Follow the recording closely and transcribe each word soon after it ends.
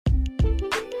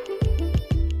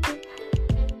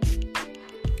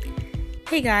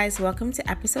Hey guys, welcome to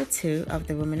episode 2 of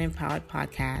the Women Empowered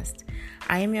podcast.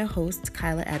 I am your host,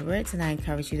 Kyla Edwards, and I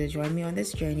encourage you to join me on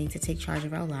this journey to take charge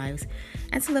of our lives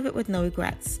and to live it with no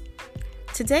regrets.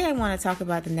 Today I want to talk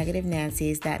about the negative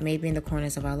Nancys that may be in the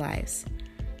corners of our lives.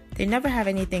 They never have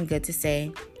anything good to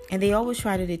say, and they always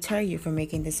try to deter you from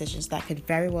making decisions that could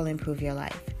very well improve your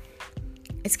life.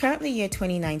 It's currently year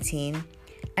 2019,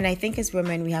 and I think as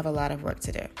women we have a lot of work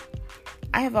to do.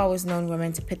 I have always known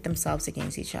women to pit themselves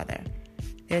against each other.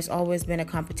 There's always been a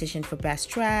competition for best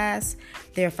dress,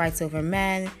 there are fights over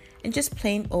men, and just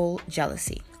plain old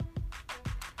jealousy.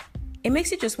 It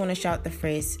makes you just want to shout the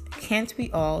phrase, "Can't we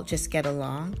all just get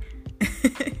along?"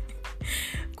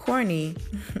 Corny,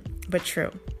 but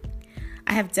true.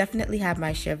 I have definitely had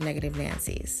my share of negative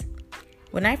Nancys.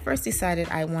 When I first decided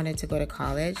I wanted to go to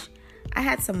college, I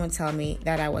had someone tell me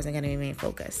that I wasn't going to remain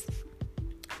focused.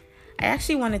 I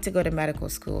actually wanted to go to medical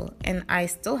school, and I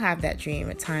still have that dream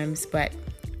at times, but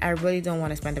I really don't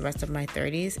want to spend the rest of my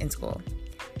 30s in school.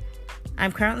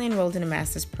 I'm currently enrolled in a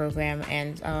master's program,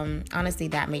 and honestly,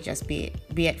 that may just be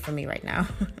it for me right now.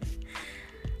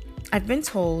 I've been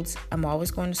told I'm always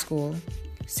going to school,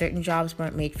 certain jobs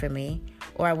weren't made for me,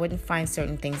 or I wouldn't find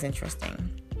certain things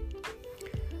interesting.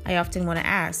 I often want to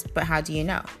ask, but how do you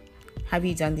know? Have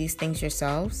you done these things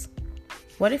yourselves?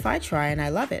 What if I try and I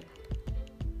love it?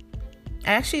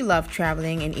 I actually love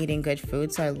traveling and eating good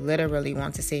food, so I literally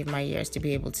want to save my years to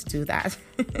be able to do that.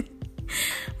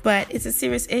 But it's a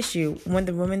serious issue when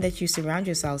the women that you surround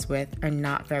yourselves with are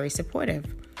not very supportive.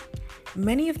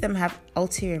 Many of them have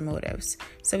ulterior motives,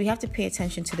 so we have to pay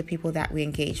attention to the people that we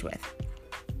engage with.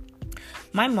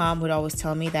 My mom would always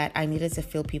tell me that I needed to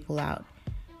feel people out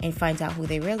and find out who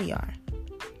they really are.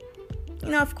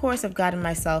 Of course, I've gotten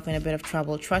myself in a bit of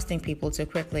trouble trusting people too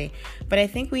quickly, but I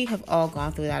think we have all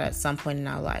gone through that at some point in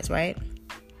our lives, right?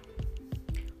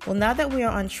 Well, now that we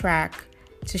are on track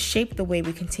to shape the way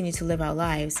we continue to live our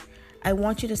lives, I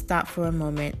want you to stop for a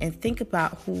moment and think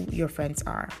about who your friends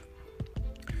are.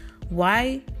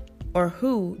 Why or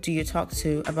who do you talk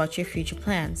to about your future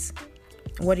plans?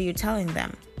 What are you telling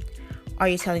them? Are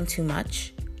you telling too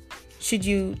much? Should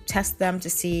you test them to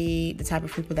see the type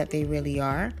of people that they really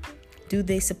are? Do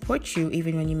they support you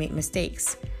even when you make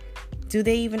mistakes? Do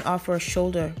they even offer a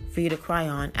shoulder for you to cry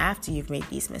on after you've made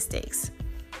these mistakes?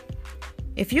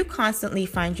 If you constantly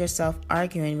find yourself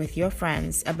arguing with your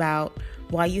friends about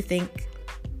why you think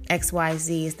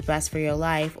XYZ is the best for your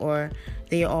life, or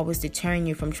they are always deterring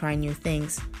you from trying new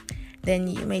things, then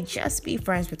you may just be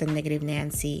friends with a negative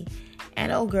Nancy,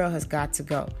 and old girl has got to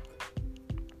go.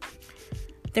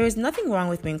 There is nothing wrong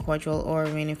with being cordial or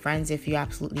remaining friends if you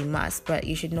absolutely must, but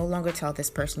you should no longer tell this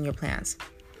person your plans.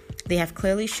 They have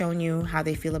clearly shown you how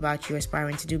they feel about you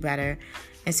aspiring to do better,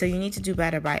 and so you need to do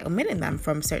better by omitting them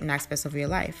from certain aspects of your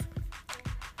life.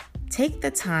 Take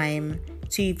the time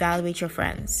to evaluate your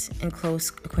friends and close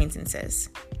acquaintances.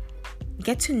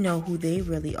 Get to know who they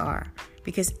really are,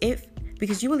 because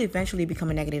you will eventually become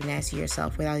a negative Nancy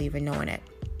yourself without even knowing it.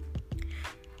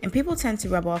 And people tend to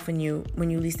rub off on you when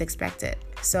you least expect it.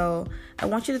 So I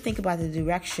want you to think about the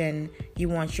direction you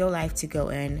want your life to go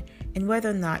in and whether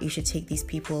or not you should take these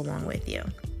people along with you.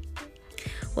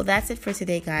 Well, that's it for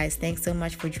today, guys. Thanks so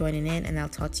much for joining in, and I'll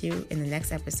talk to you in the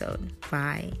next episode.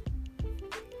 Bye.